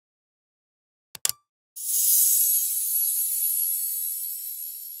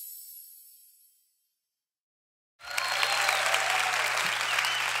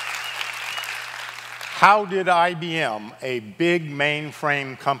How did IBM, a big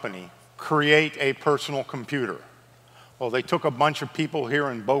mainframe company, create a personal computer? Well, they took a bunch of people here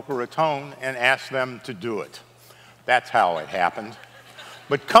in Boca Raton and asked them to do it. That's how it happened.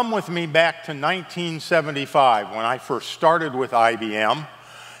 But come with me back to 1975 when I first started with IBM,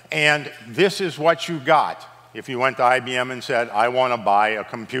 and this is what you got if you went to IBM and said, I want to buy a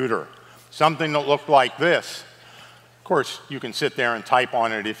computer. Something that looked like this. Of course, you can sit there and type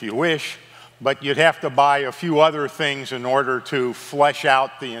on it if you wish, but you'd have to buy a few other things in order to flesh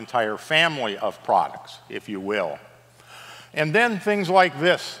out the entire family of products, if you will. And then things like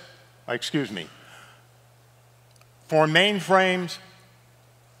this, excuse me. For mainframes,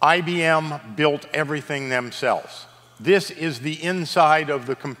 IBM built everything themselves. This is the inside of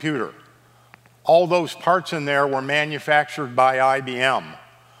the computer. All those parts in there were manufactured by IBM.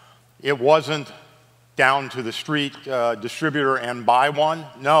 It wasn't down to the street distributor and buy one.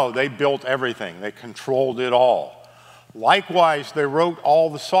 No, they built everything. They controlled it all. Likewise, they wrote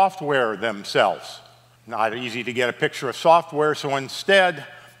all the software themselves. Not easy to get a picture of software, so instead,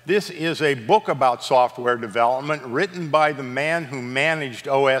 this is a book about software development written by the man who managed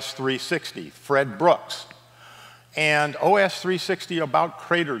OS 360, Fred Brooks. And OS 360 about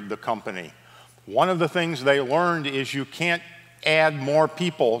cratered the company. One of the things they learned is you can't add more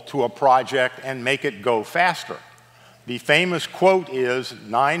people to a project and make it go faster. The famous quote is,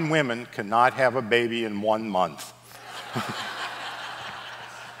 9 women cannot have a baby in 1 month.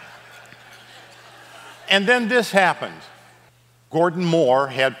 And then this happened. Gordon Moore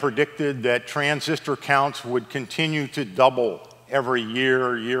had predicted that transistor counts would continue to double every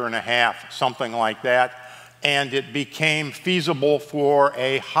year, year and a half, something like that. And it became feasible for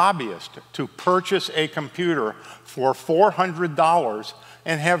a hobbyist to purchase a computer for $400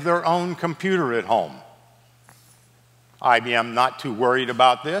 and have their own computer at home. IBM not too worried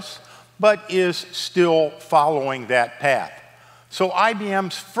about this, but is still following that path. So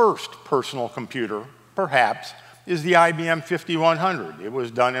IBM's first personal computer, perhaps, is the IBM 5100. It was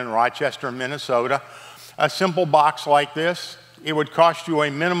done in Rochester, Minnesota. A simple box like this, it would cost you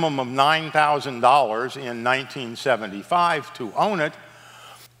a minimum of $9,000 in 1975 to own it,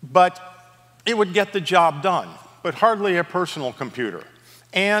 but it would get the job done, but hardly a personal computer.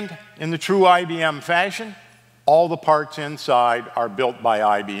 And in the true IBM fashion, all the parts inside are built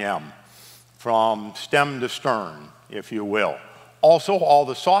by IBM, from stem to stern, if you will. Also, all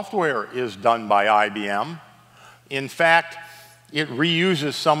the software is done by IBM. In fact, it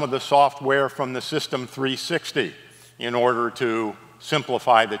reuses some of the software from the System 360 in order to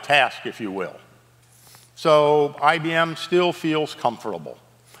simplify the task, if you will. So IBM still feels comfortable.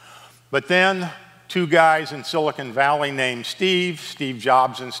 But then 2 guys in Silicon Valley named Steve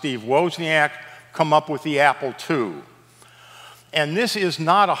Jobs and Steve Wozniak, come up with the Apple II. And this is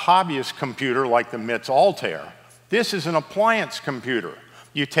not a hobbyist computer like the MIT's Altair. This is an appliance computer.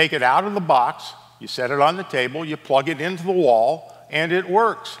 You take it out of the box, you set it on the table, you plug it into the wall, and it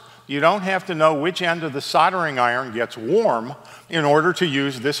works. You don't have to know which end of the soldering iron gets warm in order to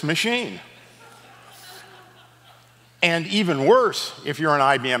use this machine. And even worse, if you're an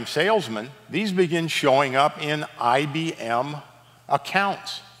IBM salesman, these begin showing up in IBM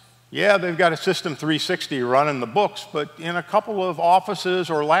accounts. Yeah, they've got a System 360 running the books, but in a couple of offices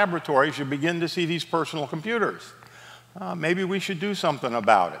or laboratories, you begin to see these personal computers. Maybe we should do something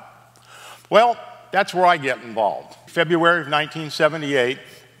about it. Well, that's where I get involved. February of 1978,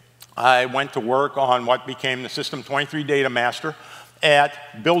 I went to work on what became the System 23 Data Master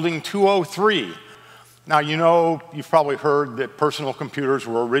at Building 203. Now, you know, you've probably heard that personal computers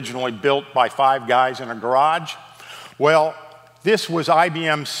were originally built by 5 guys in a garage. Well, this was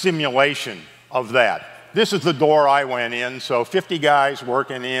IBM's simulation of that. This is the door I went in, so 50 guys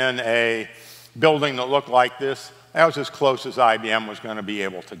working in a building that looked like this. That was as close as IBM was going to be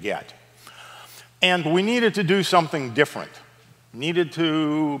able to get. And we needed to do something different. Needed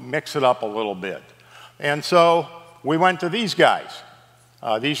to mix it up a little bit. And so we went to these guys.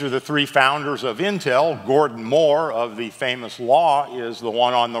 These are the 3 founders of Intel. Gordon Moore of the famous Law is the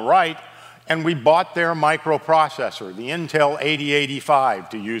one on the right. And we bought their microprocessor, the Intel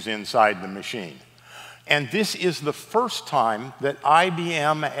 8085, to use inside the machine. And this is the first time that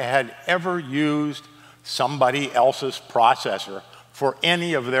IBM had ever used somebody else's processor for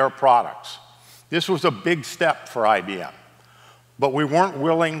any of their products. This was a big step for IBM. But we weren't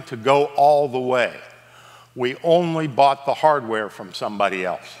willing to go all the way. We only bought the hardware from somebody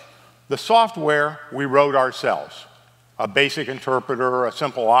else. The software we wrote ourselves. A basic interpreter, a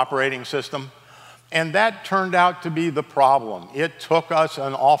simple operating system. And that turned out to be the problem. It took us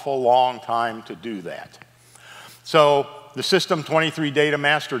an awful long time to do that. So the System 23 Data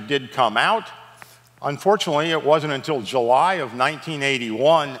Master did come out. Unfortunately, it wasn't until July of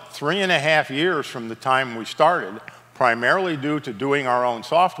 1981, 3.5 years from the time we started, primarily due to doing our own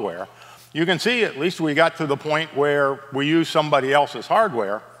software. You can see at least we got to the point where we used somebody else's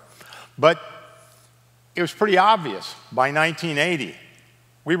hardware, but it was pretty obvious by 1980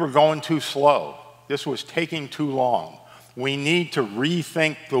 we were going too slow. This was taking too long. We need to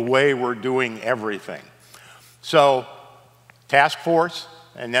rethink the way we're doing everything. So, task force,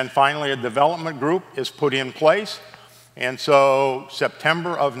 and then finally a development group is put in place. And so,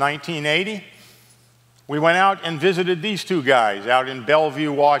 September of 1980, we went out and visited these two guys out in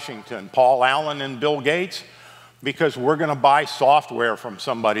Bellevue, Washington, Paul Allen and Bill Gates, because we're going to buy software from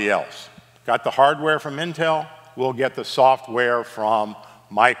somebody else. Got the hardware from Intel, we'll get the software from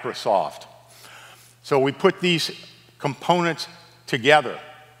Microsoft. So we put these components together.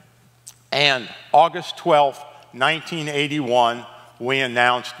 And August 12th, 1981, we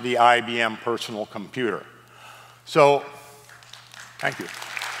announced the IBM personal computer. So, thank you.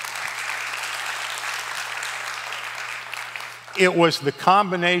 It was the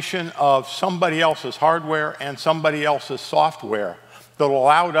combination of somebody else's hardware and somebody else's software that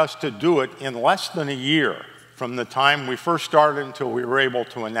allowed us to do it in less than a year from the time we first started until we were able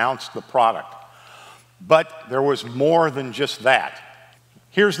to announce the product. But there was more than just that.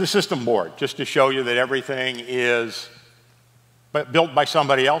 Here's the system board, just to show you that everything is built by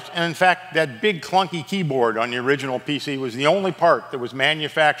somebody else. And in fact, that big clunky keyboard on the original PC was the only part that was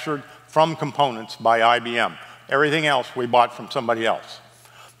manufactured from components by IBM. Everything else we bought from somebody else.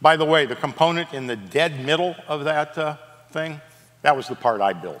 By the way, the component in the dead middle of that thing, that was the part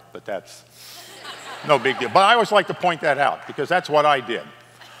I built, but that's no big deal. But I always like to point that out because that's what I did.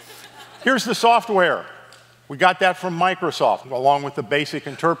 Here's the software. We got that from Microsoft, along with the basic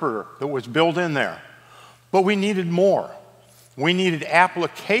interpreter that was built in there. But we needed more. We needed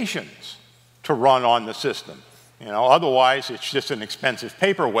applications to run on the system. You know, otherwise, it's just an expensive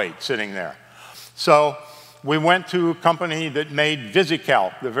paperweight sitting there. So we went to a company that made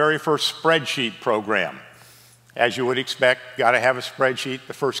VisiCalc, the very first spreadsheet program. As you would expect, got to have a spreadsheet,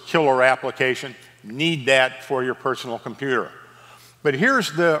 the first killer application. Need that for your personal computer. But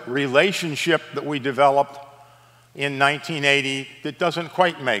here's the relationship that we developed in 1980 that doesn't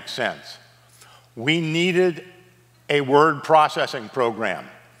quite make sense. We needed a word processing program.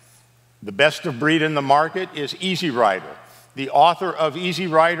 The best of breed in the market is EasyWriter. The author of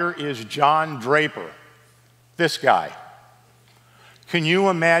EasyWriter is John Draper, this guy. Can you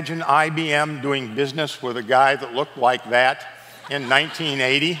imagine IBM doing business with a guy that looked like that in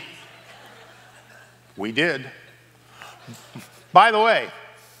 1980? We did. By the way,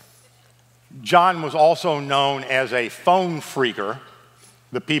 John was also known as a phone phreaker,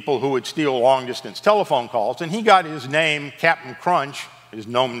 the people who would steal long-distance telephone calls, and he got his name, Captain Crunch, his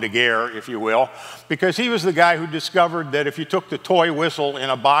nom de guerre, if you will, because he was the guy who discovered that if you took the toy whistle in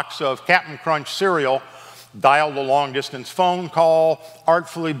a box of Captain Crunch cereal, dialed a long-distance phone call,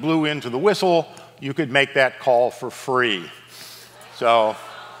 artfully blew into the whistle, you could make that call for free. So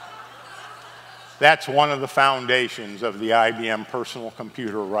that's one of the foundations of the IBM personal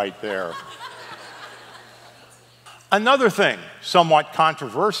computer right there. Another thing, somewhat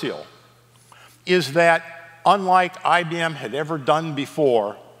controversial, is that unlike IBM had ever done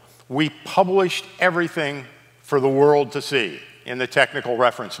before, we published everything for the world to see in the technical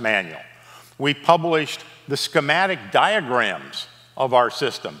reference manual. We published the schematic diagrams of our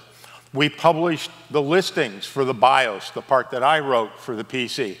system. We published the listings for the BIOS, the part that I wrote for the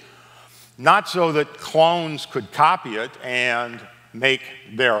PC. Not so that clones could copy it and make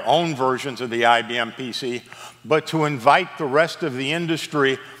their own versions of the IBM PC, but to invite the rest of the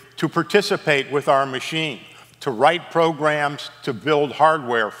industry to participate with our machine, to write programs, to build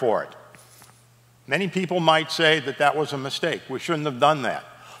hardware for it. Many people might say that that was a mistake. We shouldn't have done that.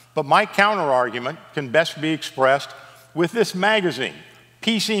 But my counter-argument can best be expressed with this magazine.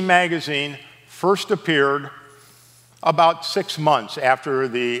 PC Magazine first appeared about 6 months after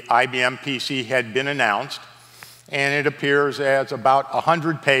the IBM PC had been announced, and it appears as about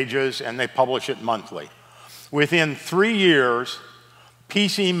 100 pages, and they publish it monthly. Within 3 years,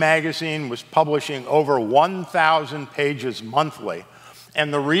 PC Magazine was publishing over 1,000 pages monthly,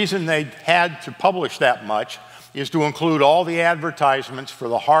 and the reason they had to publish that much is to include all the advertisements for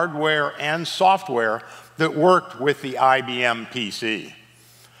the hardware and software that worked with the IBM PC.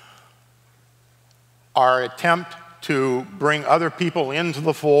 Our attempt to bring other people into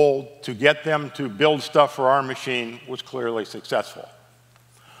the fold, to get them to build stuff for our machine, was clearly successful.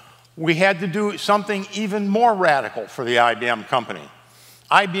 We had to do something even more radical for the IBM company.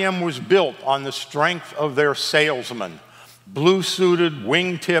 IBM was built on the strength of their salesmen. blue-suited,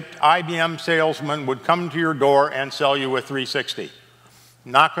 wing-tipped IBM salesman would come to your door and sell you a 360.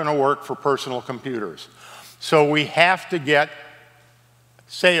 Not going to work for personal computers. So we have to get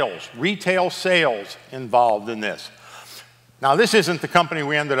sales, retail sales involved in this. Now, this isn't the company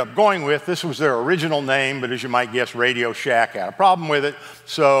we ended up going with. This was their original name, but as you might guess, Radio Shack had a problem with it.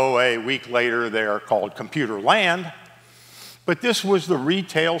 So a week later, they're called Computer Land. But this was the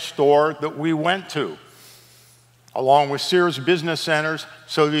retail store that we went to, along with Sears Business Centers,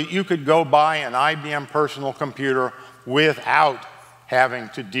 so that you could go buy an IBM personal computer without having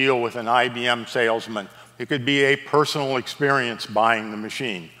to deal with an IBM salesman. It could be a personal experience buying the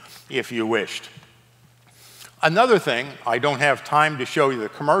machine, if you wished. Another thing, I don't have time to show you the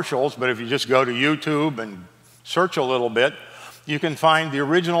commercials, but if you just go to YouTube and search a little bit, you can find the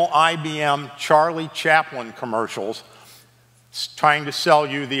original IBM Charlie Chaplin commercials trying to sell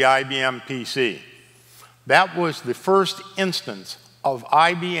you the IBM PC. That was the first instance of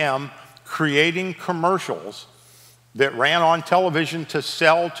IBM creating commercials that ran on television to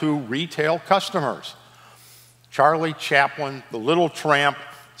sell to retail customers. Charlie Chaplin, the little tramp,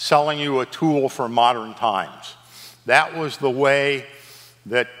 selling you a tool for modern times. That was the way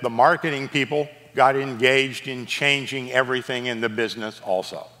that the marketing people got engaged in changing everything in the business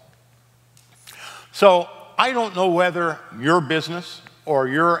also. So I don't know whether your business or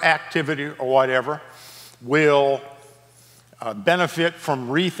your activity or whatever will benefit from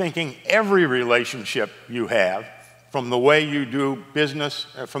rethinking every relationship you have, from the way you do business,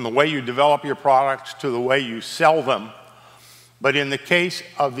 from the way you develop your products to the way you sell them. But in the case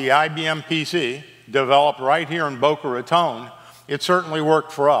of the IBM PC, developed right here in Boca Raton, it certainly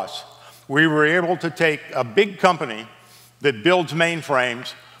worked for us. We were able to take a big company that builds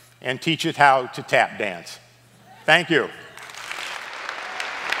mainframes and teach it how to tap dance. Thank you.